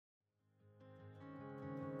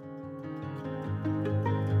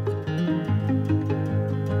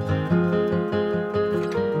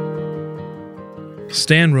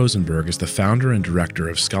Stan Rosenberg is the founder and director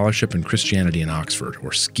of Scholarship in Christianity in Oxford,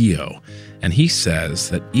 or SCIO, and he says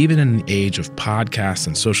that even in an age of podcasts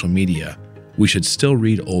and social media, we should still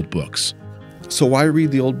read old books. So why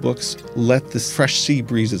read the old books? Let the fresh sea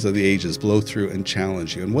breezes of the ages blow through and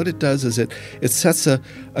challenge you. And what it does is it sets a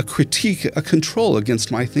critique, a control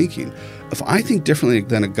against my thinking. If I think differently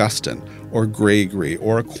than Augustine or Gregory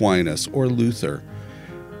or Aquinas or Luther,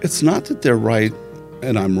 it's not that they're right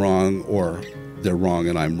and I'm wrong, or they're wrong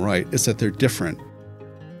and I'm right. It's that they're different.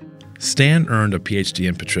 Stan earned a PhD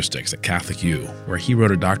in patristics at Catholic U, where he wrote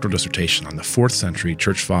a doctoral dissertation on the 4th century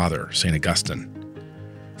church father, St. Augustine.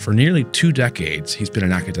 For nearly 2 decades, he's been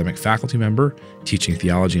an academic faculty member, teaching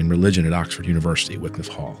theology and religion at Oxford University, Wycliffe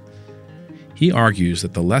Hall. He argues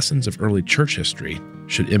that the lessons of early church history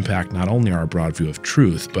should impact not only our broad view of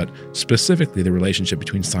truth, but specifically the relationship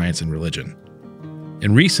between science and religion.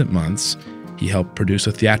 In recent months, he helped produce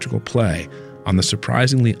a theatrical play on the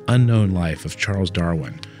surprisingly unknown life of Charles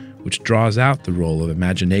Darwin, which draws out the role of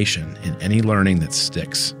imagination in any learning that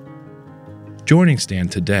sticks. Joining Stan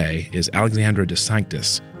today is Alexandra De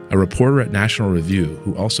Sanctis, a reporter at National Review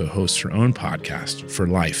who also hosts her own podcast, For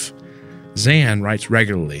Life. Zan writes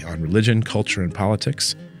regularly on religion, culture, and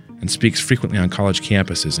politics, and speaks frequently on college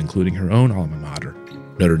campuses, including her own alma mater,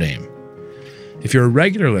 Notre Dame. If you're a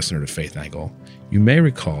regular listener to Faith Angle, you may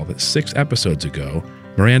recall that 6 episodes ago,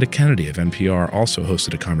 Miranda Kennedy of NPR also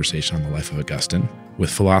hosted a conversation on the life of Augustine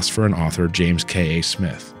with philosopher and author James K.A.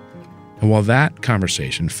 Smith. And while that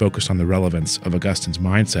conversation focused on the relevance of Augustine's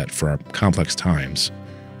mindset for our complex times,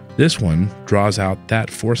 this one draws out that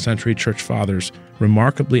 4th century church father's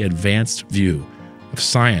remarkably advanced view of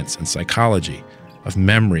science and psychology, of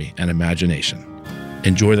memory and imagination.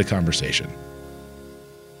 Enjoy the conversation.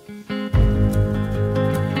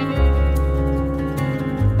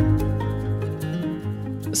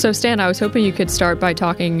 So, Stan, I was hoping you could start by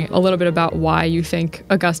talking a little bit about why you think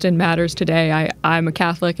Augustine matters today. I'm a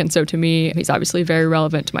Catholic, and so to me, he's obviously very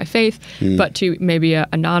relevant to my faith, but to maybe a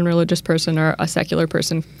non-religious person or a secular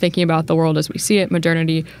person thinking about the world as we see it,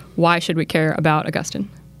 modernity, why should we care about Augustine?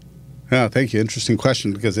 Yeah, thank you. Interesting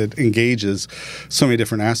question, because it engages so many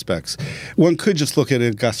different aspects. One could just look at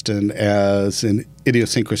Augustine as an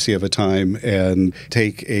idiosyncrasy of a time and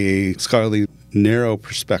take a scholarly narrow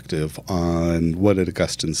perspective on what did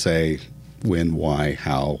Augustine say, when, why,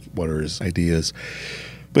 how, what are his ideas.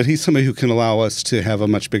 But he's somebody who can allow us to have a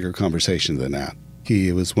much bigger conversation than that.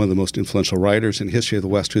 He was one of the most influential writers in history of the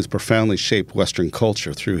West who has profoundly shaped Western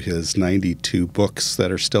culture through his 92 books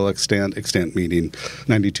that are still extant meaning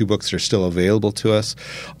 92 books that are still available to us.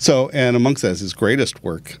 So, and amongst that is his greatest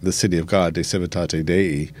work, The City of God, De Civitate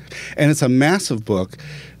Dei. And it's a massive book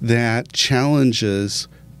that challenges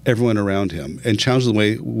everyone around him and challenges the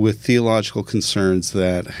way with theological concerns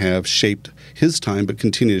that have shaped his time but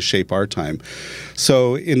continue to shape our time.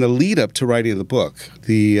 So in the lead up to writing the book,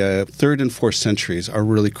 the 3rd and 4th centuries are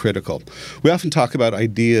really critical. We often talk about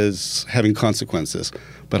ideas having consequences,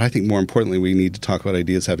 but I think more importantly we need to talk about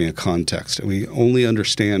ideas having a context. And we only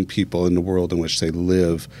understand people in the world in which they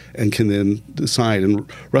live and can then decide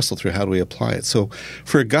and wrestle through how do we apply it. So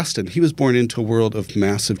for Augustine, he was born into a world of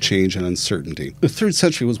massive change and uncertainty. The 3rd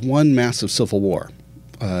century was one massive civil war.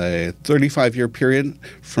 A 35-year period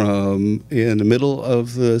from in the middle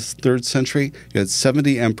of the 3rd century. You had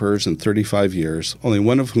 70 emperors in 35 years, only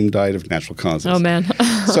one of whom died of natural causes. Oh, man.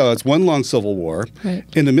 So it's one long civil war. Right.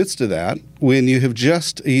 In the midst of that, when you have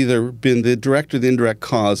just either been the direct or the indirect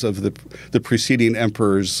cause of the preceding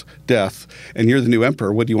emperor's death, and you're the new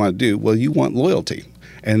emperor, what do you want to do? Well, you want loyalty.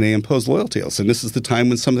 And they impose loyalty. And this is the time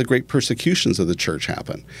when some of the great persecutions of the church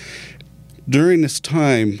happen. During this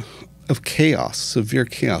time of chaos, severe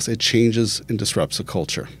chaos, it changes and disrupts a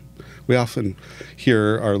culture. We often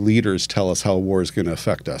hear our leaders tell us how war is going to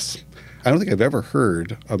affect us. I don't think I've ever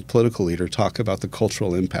heard a political leader talk about the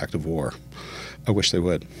cultural impact of war. I wish they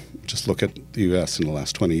would. Just look at the U.S. in the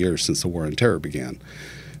last 20 years since the War on Terror began.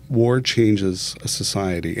 War changes a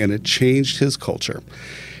society, and it changed his culture.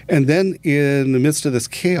 And then in the midst of this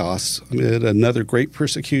chaos, amid another great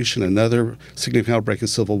persecution, another significant outbreak of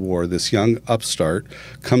civil war, this young upstart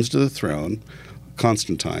comes to the throne,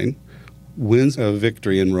 Constantine, wins a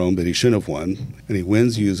victory in Rome that he shouldn't have won, and he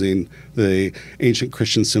wins using the ancient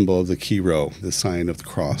Christian symbol of the Chi Rho, the sign of the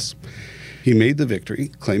cross. He made the victory,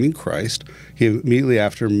 claiming Christ. He immediately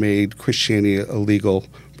after made Christianity a legal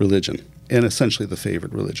religion, and essentially the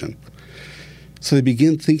favored religion. So they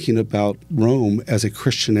begin thinking about Rome as a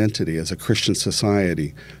Christian entity, as a Christian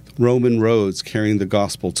society, Roman roads carrying the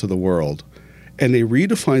gospel to the world. And they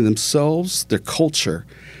redefine themselves, their culture,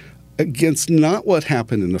 against not what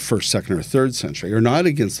happened in the 1st, 2nd, or 3rd century, or not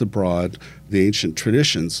against the ancient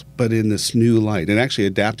traditions, but in this new light, and actually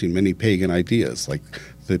adapting many pagan ideas like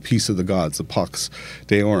the peace of the gods, the Pax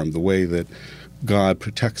Deorum, the way that God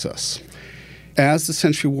protects us. As the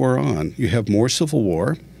century wore on, you have more civil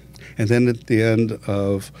war, and then at the end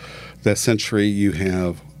of that century, you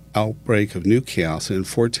have outbreak of new chaos. And in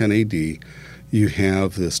 410 AD, you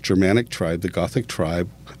have this Germanic tribe, the Gothic tribe,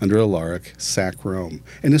 under Alaric, sack Rome.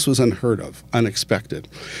 And this was unheard of, unexpected.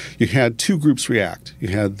 You had two groups react. You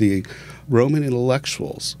had the Roman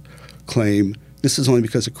intellectuals claim this is only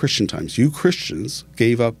because of Christian times. You Christians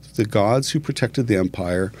gave up the gods who protected the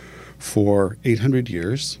empire for 800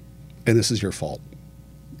 years, and this is your fault.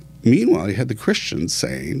 Meanwhile, you had the Christians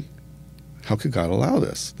saying, how could God allow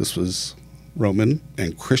this? This was Roman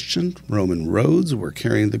and Christian. Roman roads were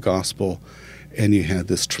carrying the gospel, and you had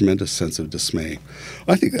this tremendous sense of dismay.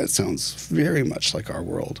 I think that sounds very much like our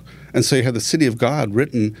world. And so you have the City of God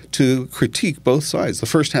written to critique both sides. The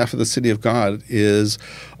first half of the City of God is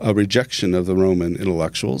a rejection of the Roman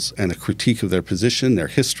intellectuals and a critique of their position, their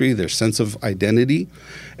history, their sense of identity.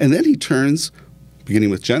 And then he turns, beginning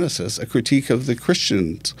with Genesis, a critique of the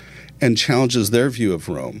Christians and challenges their view of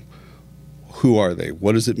Rome. Who are they?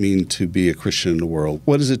 What does it mean to be a Christian in the world?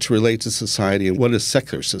 What is it to relate to society, and what is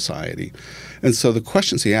secular society? And so the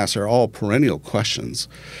questions he asks are all perennial questions,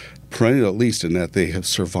 perennial at least in that they have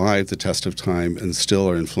survived the test of time and still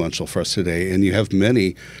are influential for us today. And you have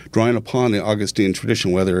many drawing upon the Augustine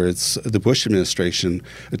tradition, whether it's the Bush administration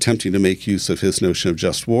attempting to make use of his notion of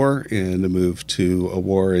just war in the move to a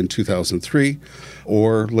war in 2003,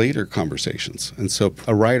 or later conversations. And so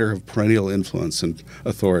a writer of perennial influence and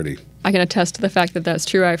authority. I can attest to the fact that that's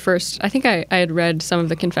true. I think I had read some of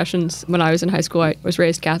the Confessions when I was in high school. I was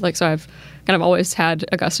raised Catholic, so I've kind of always had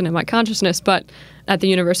Augustine in my consciousness. But at the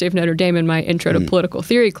University of Notre Dame, in my Intro to Political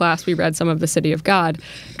Theory class, we read some of the City of God.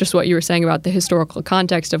 Just what you were saying about the historical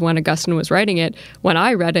context of when Augustine was writing it. When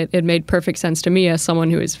I read it, it made perfect sense to me as someone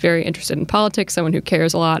who is very interested in politics, someone who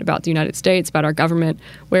cares a lot about the United States, about our government,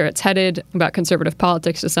 where it's headed, about conservative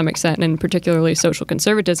politics to some extent, and particularly social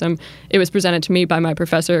conservatism. It was presented to me by my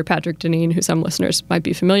professor, Patrick Deneen, who some listeners might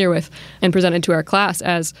be familiar with, and presented to our class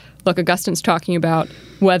as, look, Augustine's talking about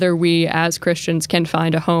whether we as Christians can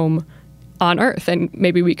find a home on earth, and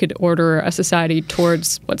maybe we could order a society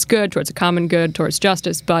towards what's good, towards a common good, towards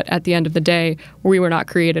justice. But at the end of the day, we were not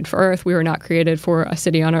created for earth. We were not created for a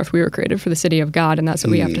city on earth. We were created for the city of God, and that's what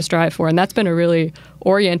we have to strive for. And that's been a really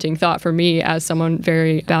orienting thought for me as someone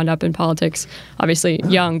very bound up in politics, obviously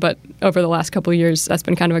young, but over the last couple of years, that's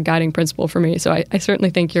been kind of a guiding principle for me. So I certainly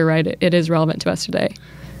think you're right. It is relevant to us today.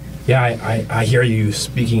 Yeah, I hear you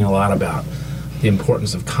speaking a lot about the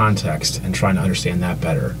importance of context and trying to understand that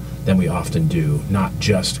better than we often do, not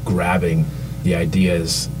just grabbing the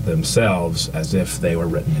ideas themselves as if they were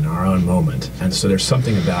written in our own moment. And so there's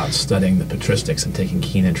something about studying the patristics and taking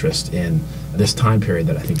keen interest in this time period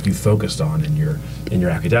that I think you focused on in your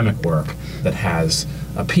academic work that has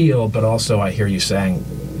appeal, but also I hear you saying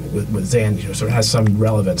with Zan, sort of has some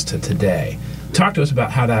relevance to today. Talk to us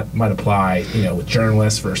about how that might apply, with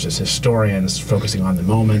journalists versus historians, focusing on the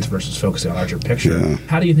moment versus focusing on larger picture. Yeah.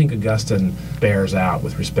 How do you think Augustine bears out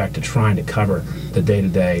with respect to trying to cover the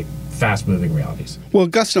day-to-day, fast-moving realities? Well,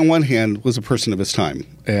 Augustine, on one hand, was a person of his time,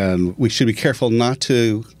 and we should be careful not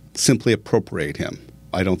to simply appropriate him.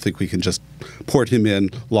 I don't think we can just port him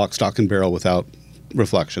in lock, stock, and barrel without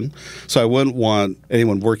reflection. So I wouldn't want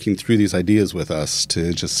anyone working through these ideas with us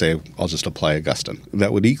to just say, I'll just apply Augustine.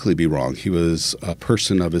 That would equally be wrong. He was a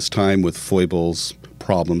person of his time with foibles,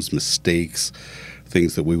 problems, mistakes,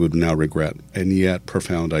 things that we would now regret, and yet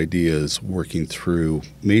profound ideas working through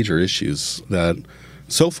major issues that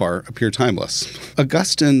so far appear timeless.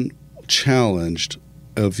 Augustine challenged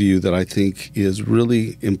a view that I think is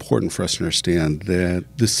really important for us to understand, that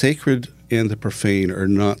the sacred and the profane are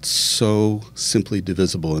not so simply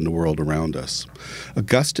divisible in the world around us.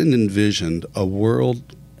 Augustine envisioned a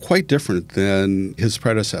world quite different than his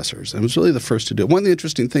predecessors, and was really the first to do it. One of the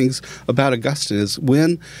interesting things about Augustine is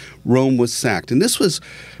when Rome was sacked, and this was,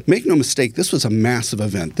 make no mistake, this was a massive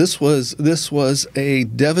event. This was a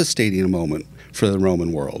devastating moment for the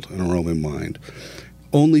Roman world and a Roman mind.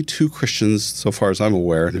 Only two Christians, so far as I'm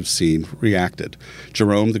aware and have seen, reacted.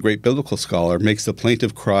 Jerome, the great biblical scholar, makes the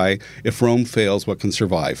plaintive cry, if Rome fails, what can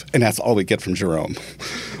survive? And that's all we get from Jerome.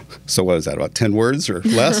 So what is that, about 10 words or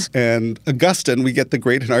less? And Augustine, we get the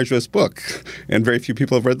great and arduous book. And very few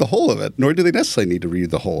people have read the whole of it, nor do they necessarily need to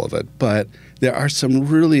read the whole of it. But there are some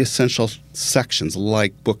really essential sections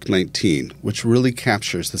like Book 19, which really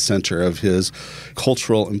captures the center of his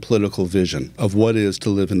cultural and political vision of what it is to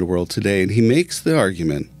live in the world today. And he makes the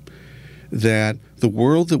argument that the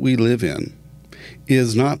world that we live in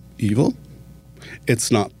is not evil,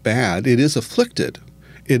 it's not bad, it is afflicted.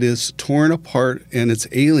 It is torn apart and it's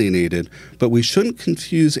alienated, but we shouldn't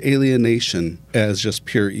confuse alienation as just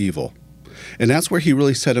pure evil. And that's where he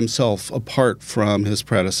really set himself apart from his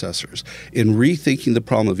predecessors in rethinking the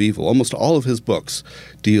problem of evil. Almost all of his books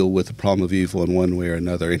deal with the problem of evil in one way or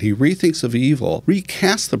another. And he rethinks of evil,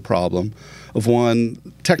 recasts the problem of one,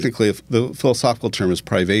 technically the philosophical term is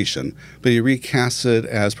privation, but he recasts it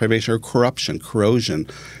as privation or corruption, corrosion.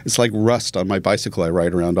 It's like rust on my bicycle I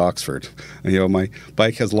ride around Oxford. My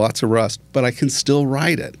bike has lots of rust, but I can still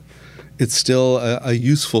ride it. It's still a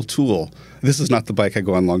useful tool. This is not the bike I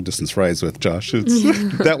go on long-distance rides with, Josh.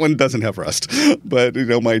 That one doesn't have rust. But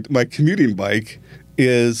my commuting bike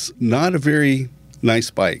is not a very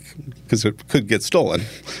nice bike because it could get stolen.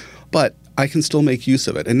 But I can still make use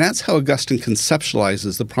of it. And that's how Augustine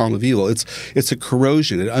conceptualizes the problem of evil. It's a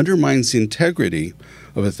corrosion. It undermines the integrity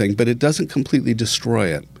of a thing, but it doesn't completely destroy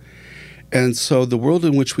it. And so the world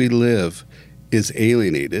in which we live is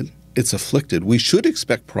alienated. It's afflicted. We should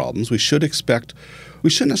expect problems. We shouldn't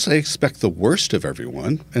necessarily expect the worst of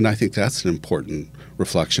everyone, and I think that's an important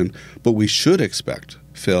reflection, but we should expect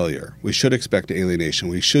failure. We should expect alienation.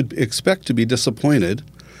 We should expect to be disappointed,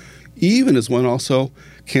 even as one also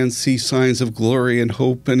can see signs of glory and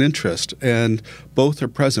hope and interest, and both are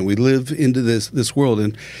present. We live into this world,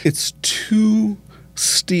 and it's too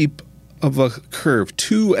steep of a curve,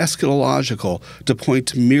 too eschatological to point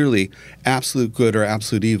to merely absolute good or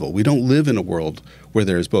absolute evil. We don't live in a world where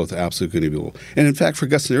there is both absolute good and evil. And in fact, for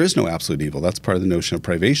Augustine, there is no absolute evil. That's part of the notion of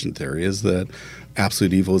privation theory, is that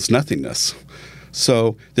absolute evil is nothingness.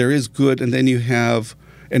 So there is good, and then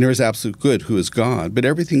and there is absolute good, who is God. But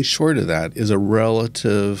everything short of that is a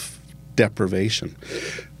relative deprivation.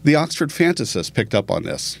 The Oxford fantasists picked up on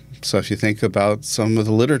this. So if you think about some of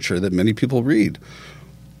the literature that many people read,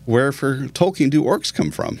 where for Tolkien do orcs come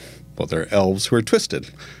from? Well, they're elves who are twisted.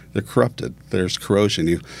 They're corrupted. There's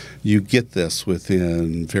corrosion. You get this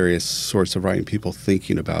within various sorts of writing, people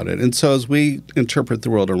thinking about it. And so as we interpret the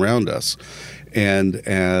world around us, and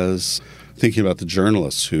as thinking about the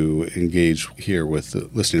journalists who engage here with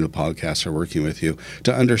listening to the podcast or working with you,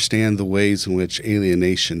 to understand the ways in which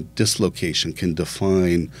alienation, dislocation can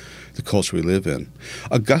define the culture we live in.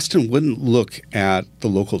 Augustine wouldn't look at the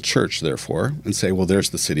local church, therefore, and say, well,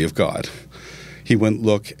 there's the city of God. He wouldn't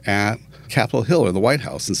look at Capitol Hill or the White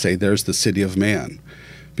House and say, there's the city of man.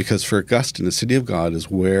 Because for Augustine, the city of God is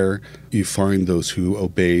where you find those who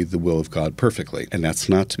obey the will of God perfectly. And that's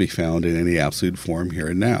not to be found in any absolute form here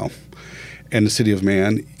and now. And the city of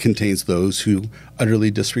man contains those who utterly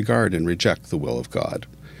disregard and reject the will of God.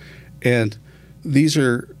 And these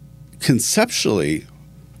are conceptually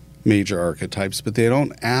major archetypes, but they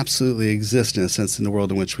don't absolutely exist in a sense in the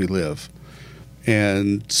world in which we live.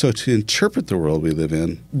 And so to interpret the world we live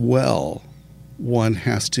in well, one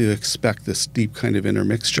has to expect this deep kind of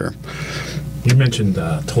intermixture. You mentioned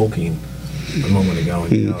Tolkien a moment ago,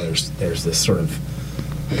 and there's this sort of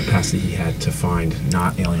capacity he had to find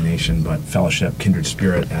not alienation but fellowship, kindred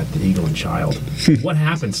spirit at the Eagle and Child. What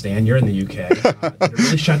happened, Stan? You're in the UK. Did it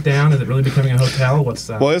really shut down? Is it really becoming a hotel?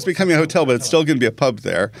 Well, it's becoming a hotel, but it's still going to be a pub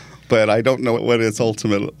there. But I don't know what its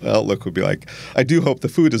ultimate outlook would be like. I do hope the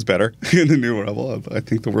food is better in the new level. I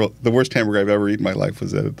think the worst hamburger I've ever eaten in my life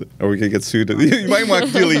was at. Are we going to get sued? You might want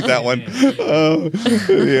to delete that one.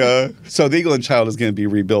 Yeah. So the Eagle and Child is going to be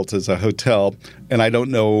rebuilt as a hotel, and I don't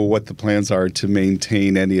know what the plans are to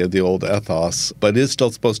maintain any of the old ethos, but it is still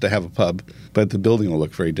supposed to have a pub, but the building will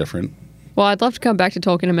look very different. Well, I'd love to come back to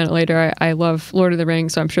Tolkien a minute later. I love Lord of the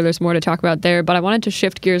Rings, so I'm sure there's more to talk about there. But I wanted to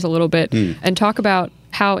shift gears a little bit and talk about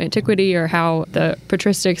how antiquity or how the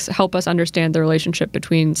patristics help us understand the relationship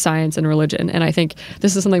between science and religion. And I think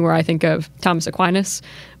this is something where I think of Thomas Aquinas,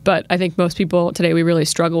 but I think most people today, we really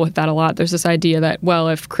struggle with that a lot. There's this idea that, well,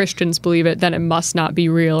 if Christians believe it, then it must not be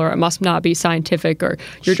real, or it must not be scientific, or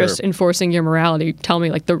you're just enforcing your morality. Tell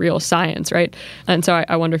me like the real science, right? And so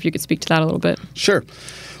I wonder if you could speak to that a little bit. Sure.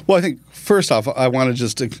 Well, I think first off, I want to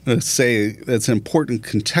just say it's an important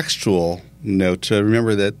contextual note to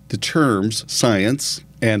remember that the terms science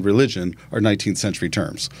and religion are 19th century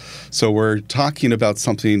terms. So we're talking about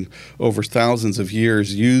something over thousands of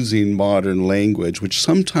years using modern language, which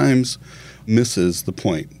sometimes misses the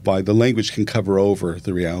point. Why the language can cover over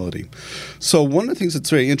the reality. So one of the things that's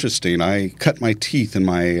very interesting, I cut my teeth in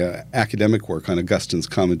my academic work on Augustine's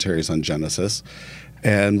commentaries on Genesis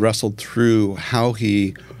and wrestled through how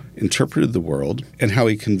he interpreted the world and how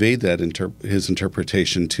he conveyed that his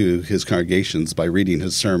interpretation to his congregations by reading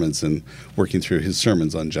his sermons and working through his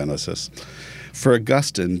sermons on Genesis. For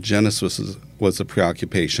Augustine, Genesis was a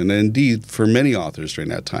preoccupation, and indeed for many authors during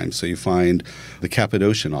that time. So you find the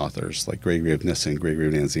Cappadocian authors like Gregory of Nyssa and Gregory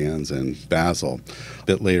of Nazianzus and Basil. A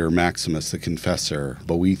bit later, Maximus the Confessor,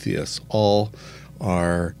 Boethius, all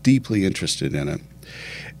are deeply interested in it.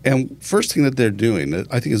 And first thing that they're doing, that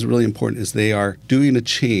I think is really important, is they are doing a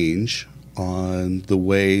change on the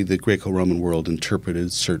way the Greco-Roman world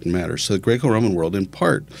interpreted certain matters. So the Greco-Roman world, in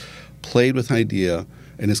part, played with an idea,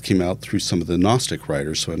 and this came out through some of the Gnostic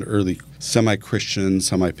writers, so an early semi-Christian,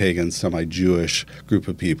 semi-pagan, semi-Jewish group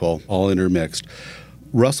of people, all intermixed,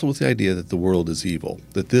 wrestle with the idea that the world is evil,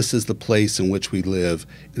 that this is the place in which we live.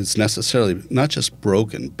 It's necessarily not just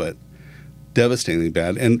broken, but devastatingly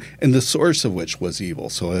bad, and the source of which was evil.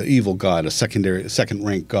 So an evil god, a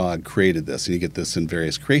second-rank god created this, and you get this in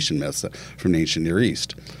various creation myths from the ancient Near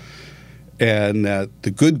East. And that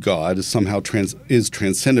the good God is somehow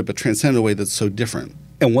transcendent, but transcendent in a way that's so different.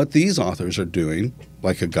 And what these authors are doing,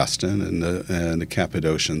 like Augustine and the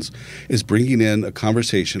Cappadocians, is bringing in a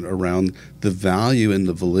conversation around the value and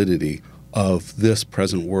the validity of this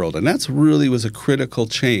present world. And that's really was a critical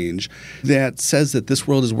change that says that this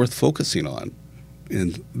world is worth focusing on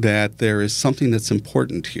and that there is something that's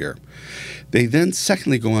important here. They then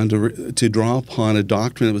secondly go on to draw upon a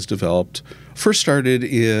doctrine that was developed, first started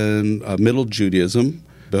in Middle Judaism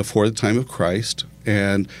before the time of Christ,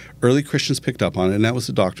 and early Christians picked up on it, and that was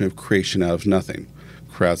the doctrine of creation out of nothing,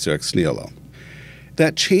 creatio ex nihilo.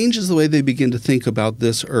 That changes the way they begin to think about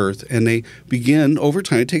this earth, and they begin, over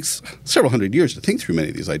time, it takes several hundred years to think through many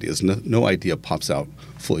of these ideas. No idea pops out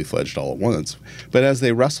fully fledged all at once. But as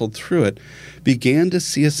they wrestled through it, began to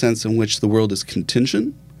see a sense in which the world is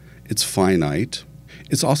contingent, it's finite,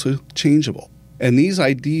 it's also changeable. And these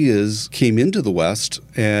ideas came into the West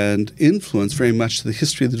and influenced very much the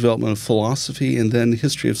history of the development of philosophy and then the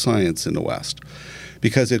history of science in the West,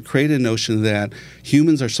 because it created a notion that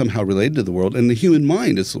humans are somehow related to the world and the human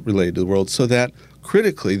mind is related to the world, so that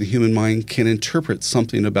critically the human mind can interpret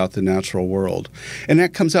something about the natural world. And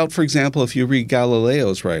that comes out, for example, if you read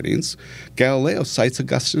Galileo's writings. Galileo cites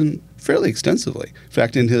Augustine fairly extensively. In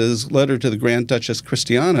fact, in his letter to the Grand Duchess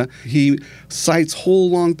Christiana, he cites whole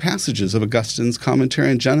long passages of Augustine's commentary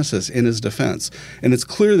on Genesis in his defense. And it's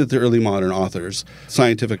clear that the early modern authors,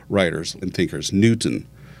 scientific writers and thinkers, Newton,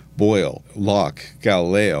 Boyle, Locke,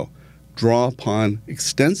 Galileo, draw upon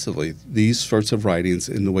extensively these sorts of writings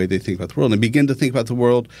in the way they think about the world and begin to think about the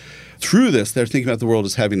world. Through this, they're thinking about the world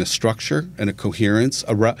as having a structure and a coherence,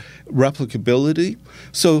 a replicability.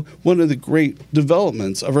 So one of the great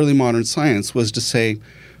developments of early modern science was to say,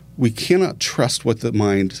 we cannot trust what the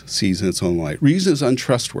mind sees in its own light. Reason is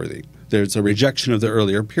untrustworthy. There's a rejection of the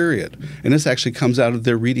earlier period. And this actually comes out of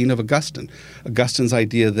their reading of Augustine. Augustine's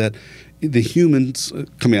idea that the humans,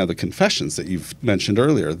 coming out of the Confessions that you've mentioned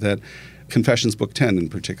earlier, that Confessions Book 10 in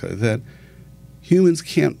particular, that humans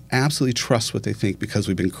can't absolutely trust what they think because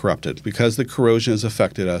we've been corrupted, because the corrosion has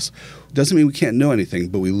affected us. Doesn't mean we can't know anything,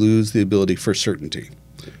 but we lose the ability for certainty.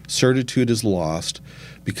 Certitude is lost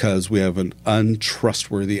because we have an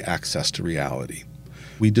untrustworthy access to reality.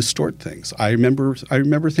 We distort things. I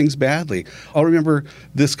remember things badly. I'll remember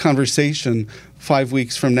this conversation 5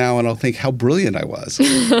 weeks from now, and I'll think how brilliant I was.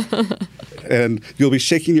 And you'll be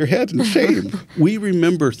shaking your head in shame. We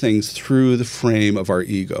remember things through the frame of our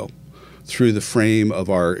ego, through the frame of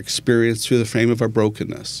our experience, through the frame of our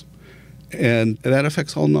brokenness. And that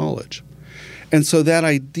affects all knowledge. And so that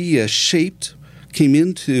idea came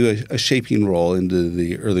into a shaping role into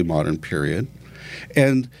the early modern period.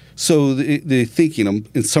 And so the thinking,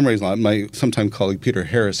 in some ways, my sometime colleague Peter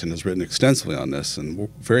Harrison has written extensively on this, and we're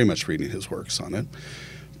very much reading his works on it.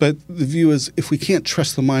 But the view is, if we can't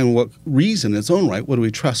trust the mind, what reason in its own right, what do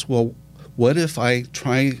we trust? Well, what if I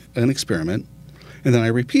try an experiment and then I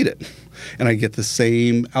repeat it and I get the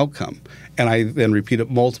same outcome? And I then repeat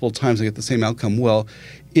it multiple times, I get the same outcome. Well,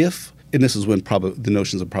 and this is when the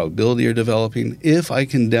notions of probability are developing, if I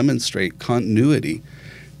can demonstrate continuity,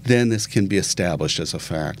 then this can be established as a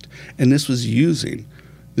fact. And this was using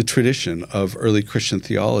the tradition of early Christian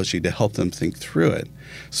theology to help them think through it.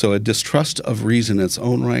 So a distrust of reason in its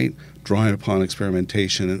own right, drawing upon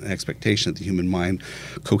experimentation and expectation that the human mind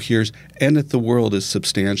coheres, and that the world is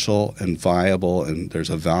substantial and viable, and there's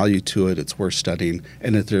a value to it, it's worth studying,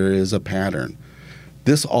 and that there is a pattern.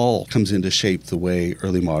 This all comes into shape the way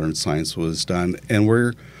early modern science was done, and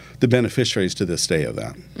we're the beneficiaries to this day of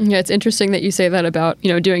that. Yeah, it's interesting that you say that about,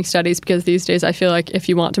 doing studies, because these days I feel like if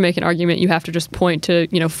you want to make an argument, you have to just point to,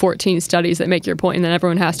 14 studies that make your point, and then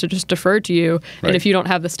everyone has to just defer to you. Right. And if you don't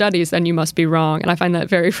have the studies, then you must be wrong. And I find that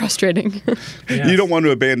very frustrating. Yes. You don't want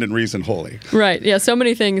to abandon reason wholly. Right. Yeah, so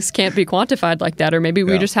many things can't be quantified like that, or maybe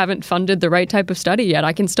we just haven't funded the right type of study yet.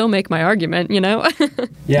 I can still make my argument,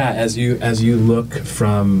 Yeah, as you look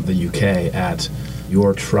from the UK at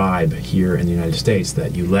your tribe here in the United States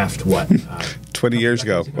that you left, 20 years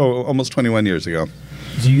ago. Oh, almost 21 years ago.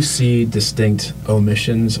 Do you see distinct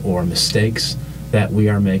omissions or mistakes that we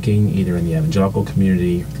are making, either in the evangelical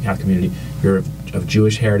community, the Catholic community? You're of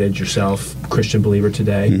Jewish heritage yourself, Christian believer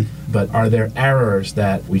today, but are there errors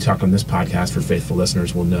that we talk on this podcast for faithful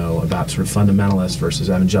listeners will know about sort of fundamentalists versus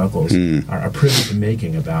evangelicals are privy to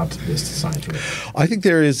making about this science religion? I think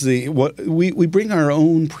there is we bring our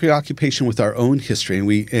own preoccupation with our own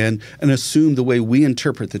history, and assume the way we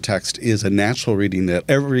interpret the text is a natural reading that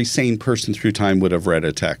every sane person through time would have read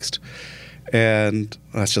a text. And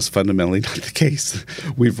that's just fundamentally not the case.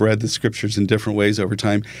 We've read the scriptures in different ways over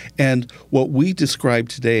time. And what we describe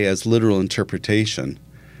today as literal interpretation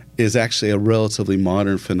is actually a relatively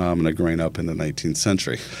modern phenomenon growing up in the 19th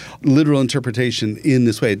century. Literal interpretation in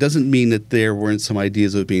this way, it doesn't mean that there weren't some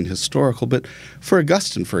ideas of being historical, but for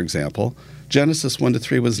Augustine, for example, Genesis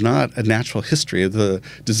 1-3 was not a natural history of the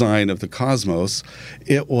design of the cosmos.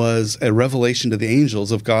 It was a revelation to the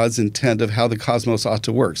angels of God's intent of how the cosmos ought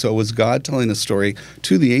to work. So it was God telling a story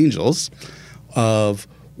to the angels of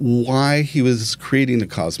why he was creating the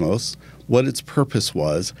cosmos, what its purpose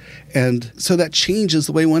was. And so that changes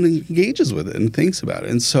the way one engages with it and thinks about it.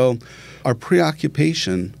 And so our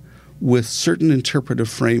preoccupation with certain interpretive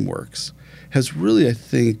frameworks has really, I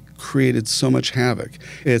think, created so much havoc.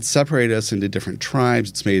 It's separated us into different tribes.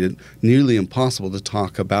 It's made it nearly impossible to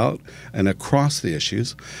talk about and across the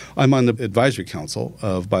issues. I'm on the advisory council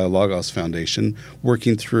of BioLogos Foundation,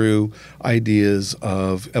 working through ideas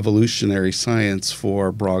of evolutionary science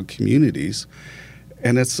for broad communities.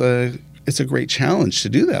 And it's a great challenge to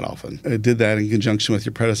do that often. I did that in conjunction with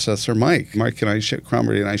your predecessor, Mike. Mike and I,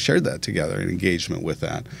 Cromarty and I shared that together in engagement with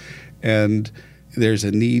that. And there's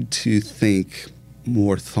a need to think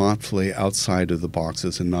more thoughtfully outside of the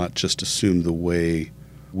boxes and not just assume the way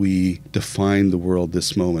we define the world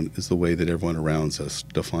this moment is the way that everyone around us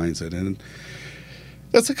defines it. And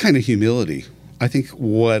that's a kind of humility. I think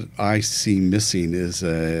what I see missing is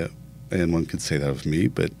and one could say that of me,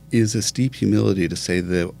 but is a steep humility to say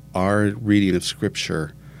that our reading of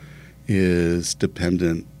Scripture is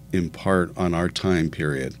dependent in part on our time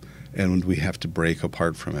period, and we have to break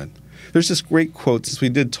apart from it. There's this great quote, since we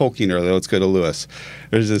did Tolkien earlier, let's go to Lewis.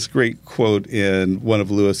 There's this great quote in one of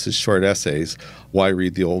Lewis's short essays, Why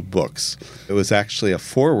Read the Old Books? It was actually a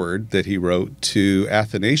foreword that he wrote to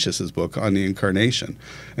Athanasius' book on the Incarnation.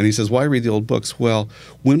 And he says, why read the old books? Well,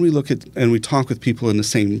 when we look at, and we talk with people in the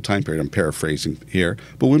same time period, I'm paraphrasing here,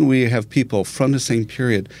 but when we have people from the same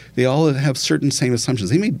period, they all have certain same assumptions.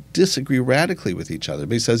 They may disagree radically with each other.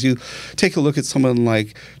 But he says, you take a look at someone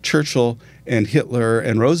like Churchill and Hitler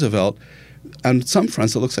and Roosevelt, on some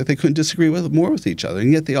fronts, it looks like they couldn't disagree more with each other.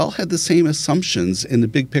 And yet they all had the same assumptions in the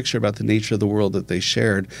big picture about the nature of the world that they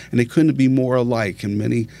shared, and they couldn't be more alike in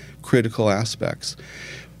many critical aspects.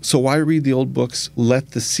 So why read the old books?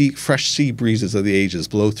 Let the fresh sea breezes of the ages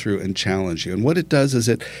blow through and challenge you. And what it does is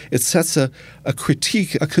it sets a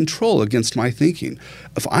critique, a control against my thinking.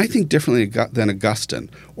 If I think differently than Augustine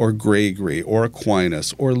or Gregory or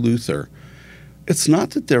Aquinas or Luther, it's not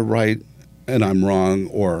that they're right and I'm wrong,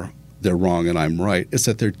 or they're wrong and I'm right. It's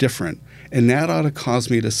that they're different. And that ought to cause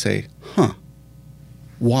me to say,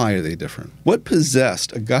 why are they different? What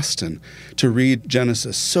possessed Augustine to read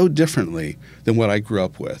Genesis so differently than what I grew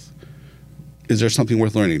up with? Is there something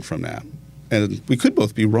worth learning from that? And we could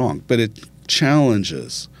both be wrong, but it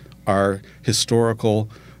challenges our historical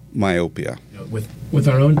myopia. With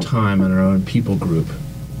our own time and our own people group,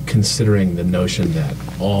 considering the notion that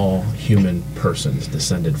all human persons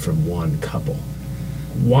descended from one couple,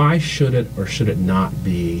 why should it or should it not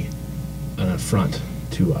be an affront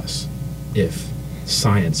to us if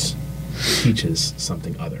science teaches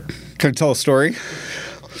something other? Can I tell a story?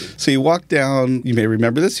 So you walk down, you may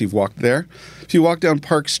remember this, you've walked there. If you walk down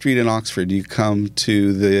Park Street in Oxford, you come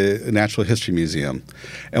to the Natural History Museum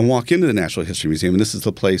and walk into the Natural History Museum. And this is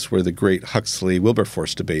the place where the great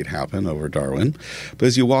Huxley-Wilberforce debate happened over Darwin. But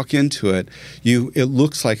as you walk into it, it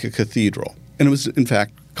looks like a cathedral. And it was, in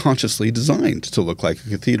fact, consciously designed to look like a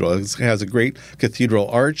cathedral. It has a great cathedral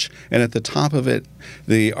arch, and at the top of it,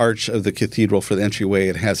 the arch of the cathedral for the entryway,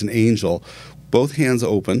 it has an angel, both hands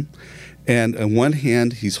open, And on one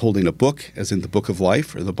hand, he's holding a book, as in the book of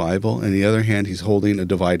life or the Bible, and on the other hand, he's holding a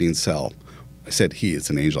dividing cell. I said he, it's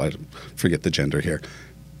an angel. I forget the gender here.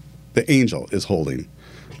 The angel is holding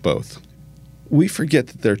both. We forget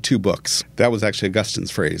that there are two books. That was actually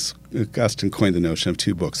Augustine's phrase. Augustine coined the notion of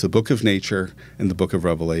two books, the book of nature and the book of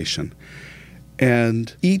Revelation.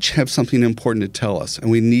 And each have something important to tell us, and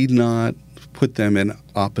we need not put them in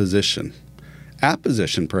opposition.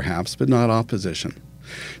 Apposition, perhaps, but not opposition.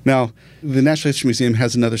 Now, the Natural History Museum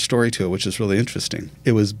has another story to it, which is really interesting.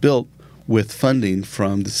 It was built with funding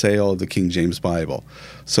from the sale of the King James Bible.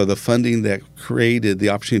 So the funding that created the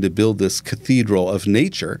opportunity to build this cathedral of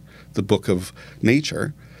nature, the Book of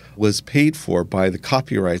Nature, was paid for by the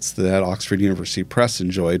copyrights that Oxford University Press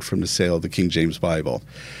enjoyed from the sale of the King James Bible.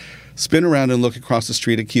 Spin around and look across the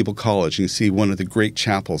street at Keble College, and you see one of the great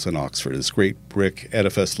chapels in Oxford. This great brick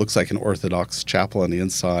edifice looks like an Orthodox chapel on the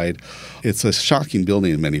inside. It's a shocking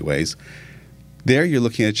building in many ways. There you're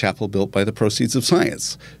looking at a chapel built by the proceeds of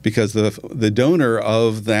science, because the donor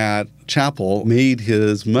of that chapel made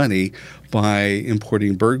his money by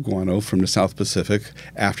importing bird guano from the South Pacific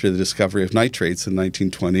after the discovery of nitrates in the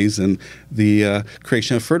 1920s and the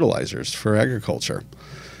creation of fertilizers for agriculture.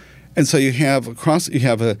 And so you have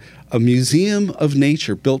a museum of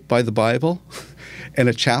nature built by the Bible and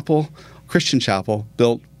a chapel, Christian chapel,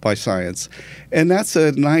 built by science. And that's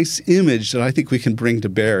a nice image that I think we can bring to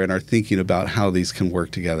bear in our thinking about how these can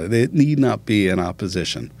work together. They need not be in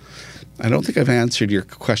opposition. I don't think I've answered your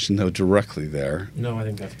question, though, directly there. No, I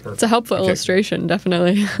think that's perfect. It's a helpful illustration,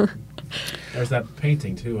 definitely. There's that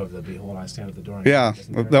painting, too, of the Behold, I Stand at the Door. Yeah,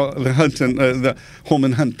 the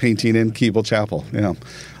Holman Hunt painting in Keble Chapel, yeah.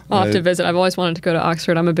 I'll have to visit. I've always wanted to go to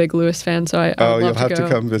Oxford. I'm a big Lewis fan, so I'd love you'll have to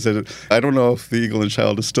come visit it. I don't know if the Eagle and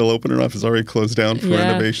Child is still open or not. It's already closed down for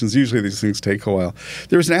renovations. Usually these things take a while.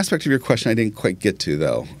 There was an aspect of your question I didn't quite get to,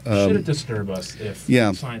 though. Should it disturb us if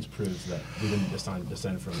science proves that we didn't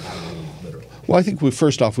descend from Adam literally? Well, I think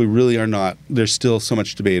first off, we really are not. There's still so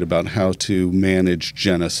much debate about how to manage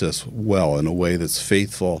Genesis well in a way that's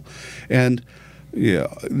faithful. And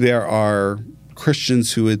there are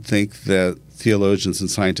Christians who would think that theologians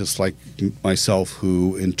and scientists like myself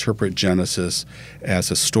who interpret Genesis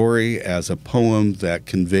as a story, as a poem that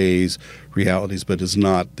conveys realities but is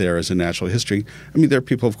not there as a natural history. I mean, there are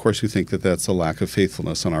people, of course, who think that that's a lack of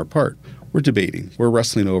faithfulness on our part. We're debating. We're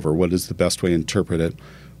wrestling over what is the best way to interpret it.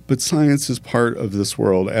 But science is part of this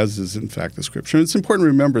world, as is, in fact, the Scripture. And it's important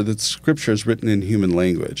to remember that Scripture is written in human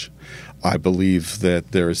language. I believe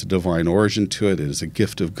that there is a divine origin to it. It is a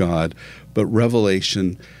gift of God. But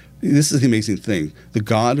Revelation, this is the amazing thing. The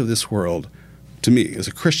God of this world, to me, as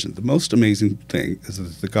a Christian, the most amazing thing is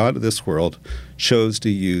that the God of this world chose to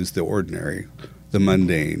use the ordinary, the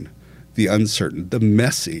mundane, the uncertain, the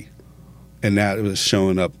messy, and that was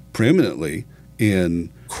shown up preeminently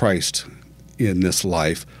in Christ in this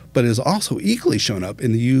life, but is also equally shown up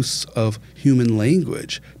in the use of human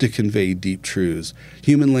language to convey deep truths.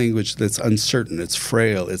 Human language that's uncertain, it's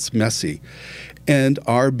frail, it's messy. And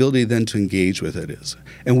our ability then to engage with it is.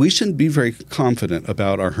 And we shouldn't be very confident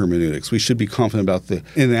about our hermeneutics. We should be confident about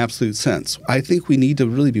in an absolute sense. I think we need to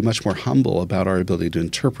really be much more humble about our ability to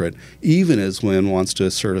interpret, even as one wants to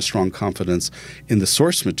assert a strong confidence in the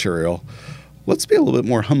source material. Let's be a little bit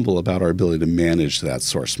more humble about our ability to manage that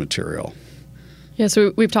source material. Yeah,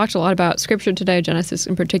 so we've talked a lot about Scripture today, Genesis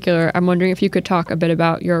in particular. I'm wondering if you could talk a bit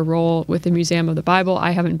about your role with the Museum of the Bible.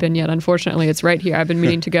 I haven't been yet, unfortunately. It's right here. I've been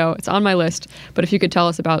meaning to go. It's on my list. But if you could tell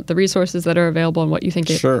us about the resources that are available and what you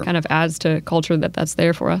think it kind of adds to culture that's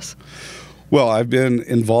there for us. Well, I've been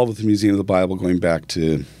involved with the Museum of the Bible going back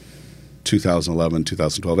to 2011,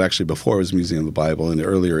 2012, actually before it was Museum of the Bible, in the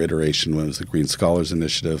earlier iteration when it was the Green Scholars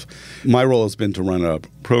Initiative. My role has been to run a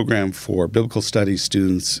program for biblical studies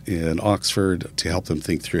students in Oxford to help them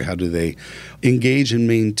think through how do they engage and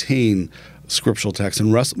maintain scriptural text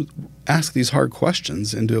and ask these hard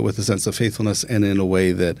questions and do it with a sense of faithfulness and in a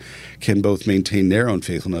way that can both maintain their own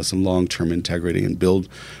faithfulness and long-term integrity and build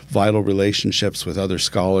vital relationships with other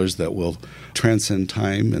scholars that will transcend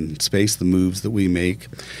time and space, the moves that we make.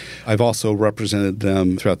 I've also represented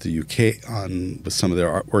them throughout the UK with some of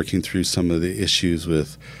their art, working through some of the issues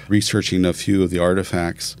with researching a few of the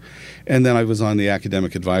artifacts. And then I was on the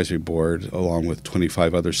academic advisory board along with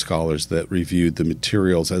 25 other scholars that reviewed the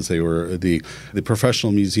materials as they were the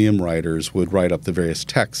professional museum writers would write up the various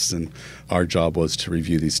texts, and our job was to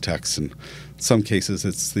review these texts. And in some cases,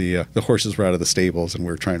 it's the horses were out of the stables and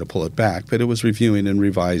we're trying to pull it back, but it was reviewing and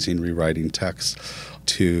revising, rewriting texts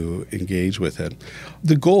to engage with it.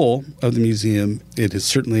 The goal of the museum, it has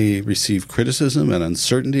certainly received criticism and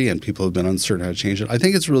uncertainty, and people have been uncertain how to change it. I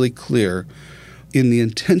think it's really clear in the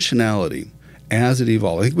intentionality as it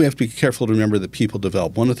evolved. I think we have to be careful to remember that people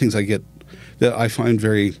develop. One of the things that I find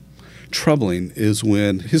very troubling is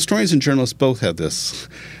when historians and journalists both have this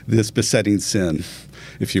besetting sin,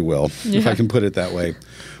 if you will, if I can put it that way.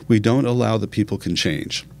 We don't allow the people can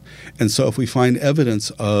change. And so if we find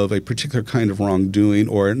evidence of a particular kind of wrongdoing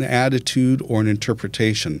or an attitude or an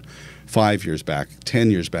interpretation 5 years back,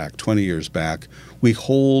 10 years back, 20 years back, we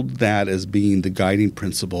hold that as being the guiding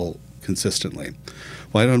principle consistently.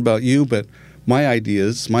 Well, I don't know about you, but my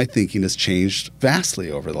ideas, my thinking has changed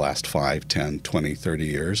vastly over the last 5, 10, 20, 30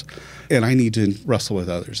 years, and I need to wrestle with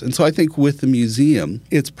others. And so I think with the museum,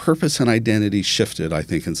 its purpose and identity shifted, I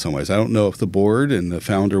think, in some ways. I don't know if the board and the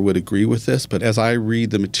founder would agree with this, but as I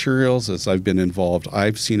read the materials, as I've been involved,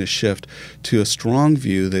 I've seen a shift to a strong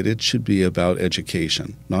view that it should be about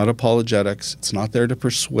education, not apologetics. It's not there to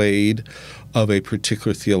persuade of a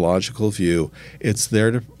particular theological view. It's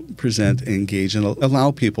there to present, engage, and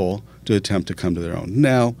allow people to attempt to come to their own.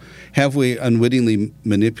 Now, have we unwittingly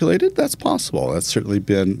manipulated? That's possible. That's certainly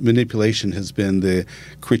been, manipulation has been the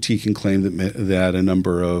critique and claim that a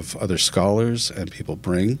number of other scholars and people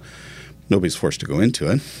bring. Nobody's forced to go into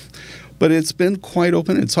it. But it's been quite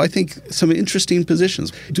open. And so I think some interesting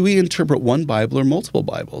positions. Do we interpret one Bible or multiple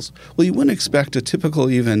Bibles? Well, you wouldn't expect a typical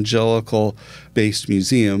evangelical-based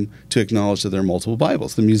museum to acknowledge that there are multiple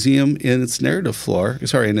Bibles. The museum in its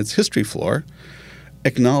in its history floor,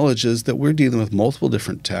 acknowledges that we're dealing with multiple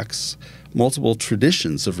different texts, multiple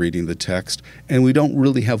traditions of reading the text, and we don't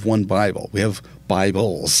really have one Bible. We have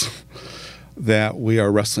Bibles that we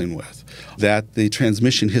are wrestling with, that the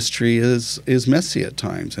transmission history is messy at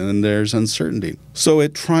times, and there's uncertainty. So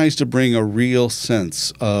it tries to bring a real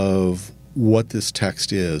sense of what this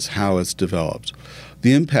text is, how it's developed.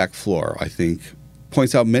 The impact floor, I think,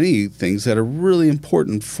 points out many things that are really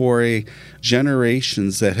important for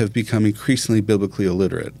generations that have become increasingly biblically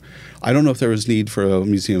illiterate. I don't know if there was need for a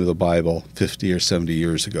Museum of the Bible 50 or 70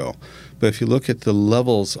 years ago, but if you look at the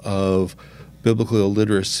levels of biblical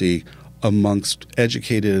illiteracy amongst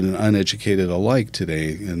educated and uneducated alike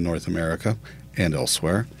today in North America and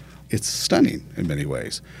elsewhere, it's stunning in many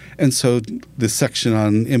ways. And so this section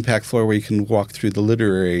on impact floor where you can walk through the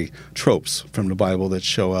literary tropes from the Bible that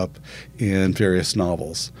show up in various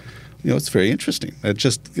novels, it's very interesting.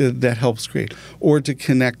 That helps create. Or to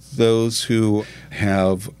connect those who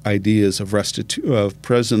have ideas of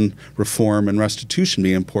present reform and restitution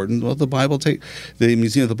being important. Well, the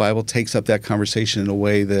Museum of the Bible takes up that conversation in a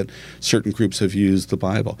way that certain groups have used the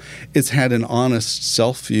Bible. It's had an honest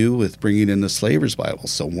self-view with bringing in the Slaver's Bible.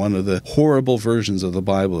 So one of the horrible versions of the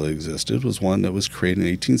Bible that existed was one that was created in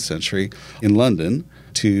the 18th century in London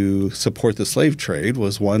to support the slave trade,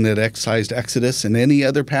 was one that excised Exodus and any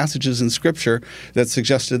other passages in Scripture that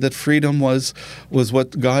suggested that freedom was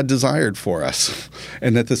what God desired for us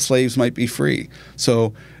and that the slaves might be free.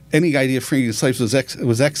 So any idea of freeing the slaves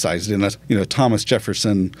was excised in a Thomas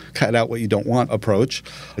Jefferson cut out what you don't want approach.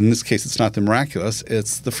 In this case, it's not the miraculous,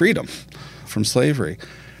 it's the freedom from slavery.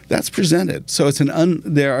 That's presented. So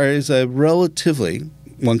there is a relatively,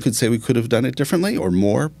 one could say we could have done it differently or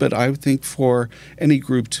more, but I think for any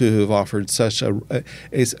group to have offered such a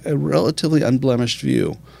relatively unblemished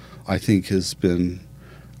view, I think has been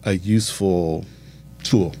a useful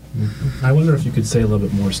tool. Mm-hmm. I wonder if you could say a little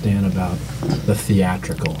bit more, Stan, about the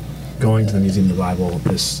theatrical. Going to the Museum of the Bible,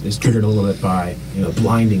 this is triggered a little bit by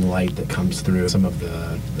blinding light that comes through some of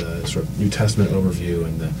the sort of New Testament overview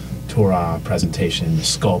and the Torah presentation, the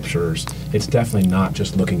sculptures. It's definitely not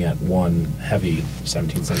just looking at one heavy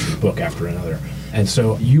 17th century book after another. And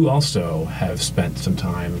so you also have spent some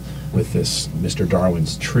time with this Mr.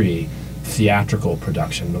 Darwin's Tree theatrical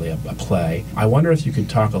production, really a play. I wonder if you could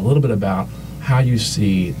talk a little bit about how you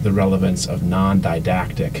see the relevance of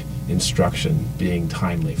non-didactic instruction being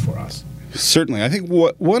timely for us. Certainly. I think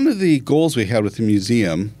one of the goals we had with the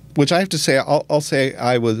museum, which I have to say, I'll say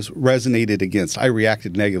I was resonated against. I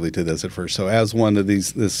reacted negatively to this at first. So as one of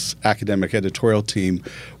this academic editorial team,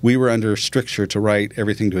 we were under stricture to write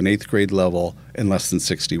everything to an 8th grade level in less than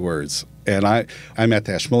 60 words. And I'm at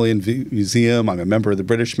the Ashmolean Museum. I'm a member of the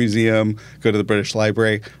British Museum, go to the British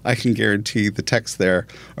Library. I can guarantee the texts there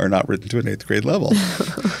are not written to an 8th grade level.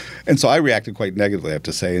 And so I reacted quite negatively, I have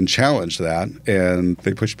to say, and challenged that. And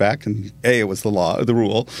they pushed back, and it was the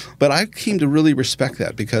rule. But I came to really respect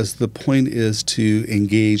that because the point is to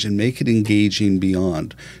engage and make it engaging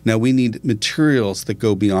beyond. Now, we need materials that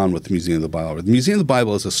go beyond what the Museum of the Bible. The Museum of the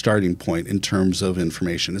Bible is a starting point in terms of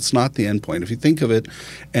information. It's not the end point. If you think of it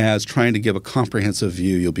as trying to give a comprehensive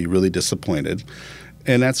view, you'll be really disappointed.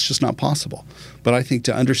 And that's just not possible. But I think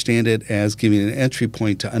to understand it as giving an entry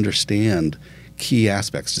point to understand key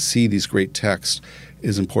aspects. To see these great texts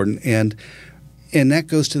is important. And that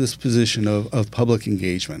goes to this position of public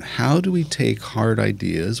engagement. How do we take hard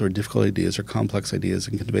ideas or difficult ideas or complex ideas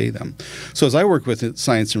and convey them? So as I work with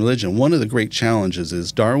science and religion, one of the great challenges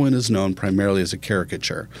is Darwin is known primarily as a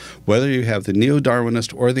caricature. Whether you have the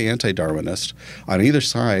neo-Darwinist or the anti-Darwinist, on either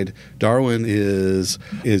side, Darwin is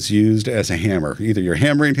used as a hammer. Either you're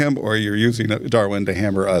hammering him or you're using Darwin to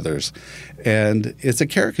hammer others. And it's a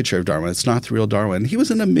caricature of Darwin. It's not the real Darwin. He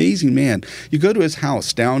was an amazing man. You go to his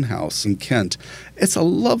house, Down House in Kent. It's a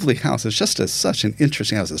lovely house. It's just such an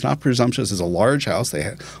interesting house. It's not presumptuous. It's a large house.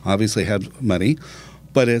 They obviously had money,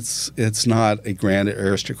 but it's not a grand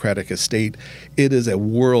aristocratic estate. It is a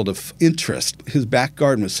world of interest. His back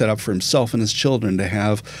garden was set up for himself and his children to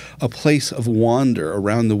have a place of wander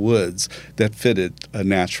around the woods that fitted a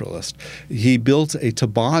naturalist. He built a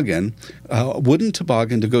toboggan, a wooden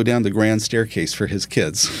toboggan, to go down the grand staircase for his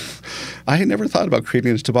kids. I had never thought about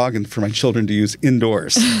creating a toboggan for my children to use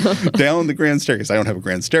indoors, down the grand staircase. I don't have a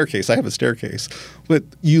grand staircase. I have a staircase. But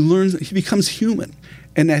you learn, he becomes human.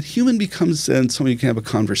 And that human becomes then someone you can have a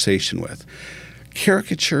conversation with.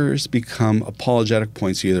 Caricatures become apologetic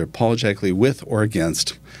points, either apologetically with or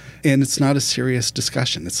against. And it's not a serious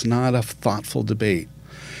discussion. It's not a thoughtful debate.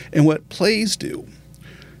 And what plays do,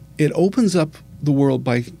 it opens up the world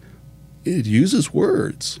by, it uses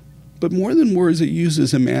words. But more than words, it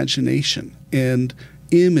uses imagination and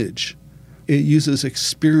image. It uses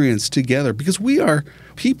experience together. Because we are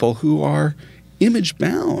people who are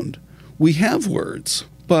image-bound. We have words,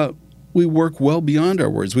 but we work well beyond our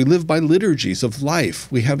words. We live by liturgies of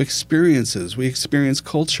life. We have experiences. We experience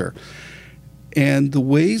culture. And the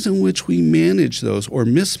ways in which we manage those or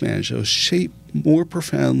mismanage those shape more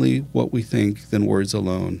profoundly what we think than words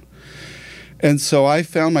alone. And so I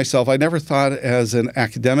found myself, I never thought as an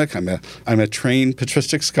academic. I'm a trained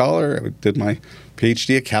patristic scholar. I did my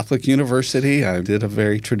PhD at Catholic University. I did a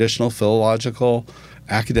very traditional philological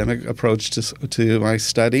academic approach to my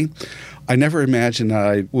study. I never imagined that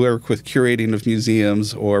I'd work with curating of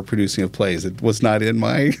museums or producing of plays. It was not in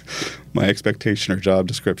my expectation or job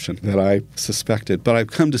description that I suspected. But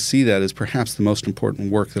I've come to see that as perhaps the most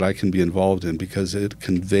important work that I can be involved in, because it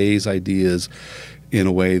conveys ideas in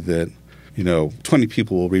a way that, 20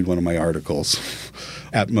 people will read one of my articles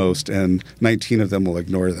at most, and 19 of them will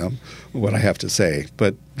ignore them, what I have to say.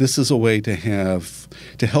 But this is a way to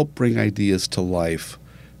help bring ideas to life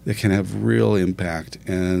that can have real impact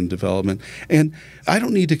and development. And I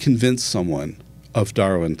don't need to convince someone of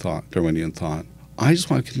Darwinian thought. I just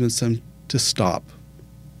want to convince them to stop,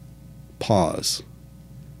 pause,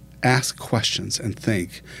 ask questions, and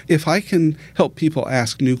think. If I can help people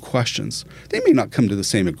ask new questions, they may not come to the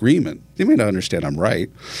same agreement. They may not understand I'm right.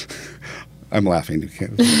 I'm laughing.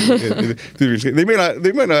 They may not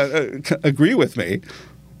agree with me,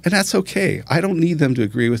 and that's okay. I don't need them to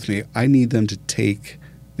agree with me. I need them to take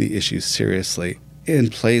the issues seriously.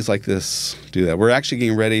 And plays like this do that. We're actually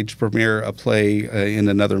getting ready to premiere a play in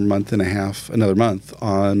another month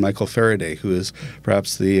on Michael Faraday, who is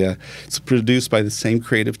perhaps it's produced by the same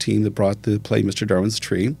creative team that brought the play Mr. Darwin's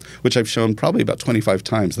Tree, which I've shown probably about 25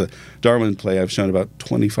 times. The Darwin play I've shown about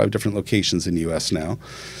 25 different locations in the U.S. now.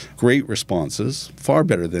 Great responses, far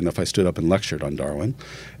better than if I stood up and lectured on Darwin.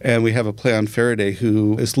 And we have a play on Faraday,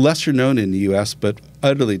 who is lesser known in the U.S., but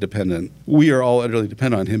utterly dependent. We are all utterly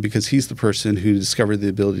dependent on him because he's the person who discovered the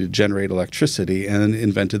ability to generate electricity and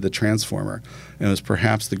invented the transformer, and was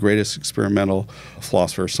perhaps the greatest experimental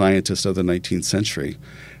philosopher scientist of the 19th century,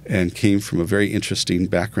 and came from a very interesting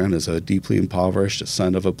background as a deeply impoverished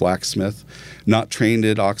son of a blacksmith, not trained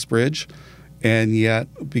at Oxbridge, and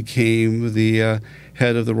yet became the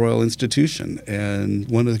head of the Royal Institution and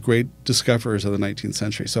one of the great discoverers of the 19th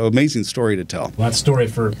century. So amazing story to tell. Well, that story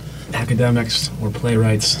for academics or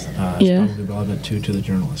playwrights is probably relevant to the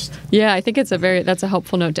journalist. Yeah, I think that's a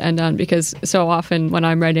helpful note to end on, because so often when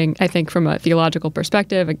I'm writing, I think from a theological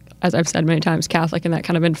perspective, as I've said many times, Catholic, and that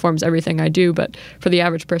kind of informs everything I do. But for the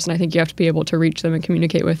average person, I think you have to be able to reach them and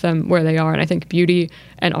communicate with them where they are. And I think beauty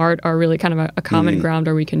and art are really kind of a common ground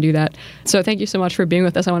where we can do that. So thank you so much for being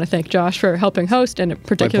with us. I want to thank Josh for helping host, and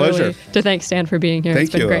particularly to thank Stan for being here.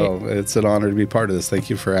 Thank you. Great. Oh, it's an honor to be part of this. Thank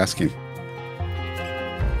you for asking.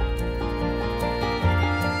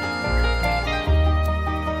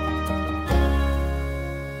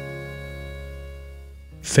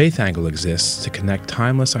 Faith Angle exists to connect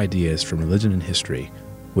timeless ideas from religion and history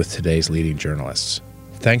with today's leading journalists.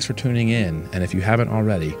 Thanks for tuning in, and if you haven't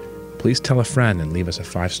already, please tell a friend and leave us a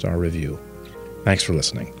 5-star review. Thanks for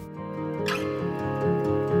listening.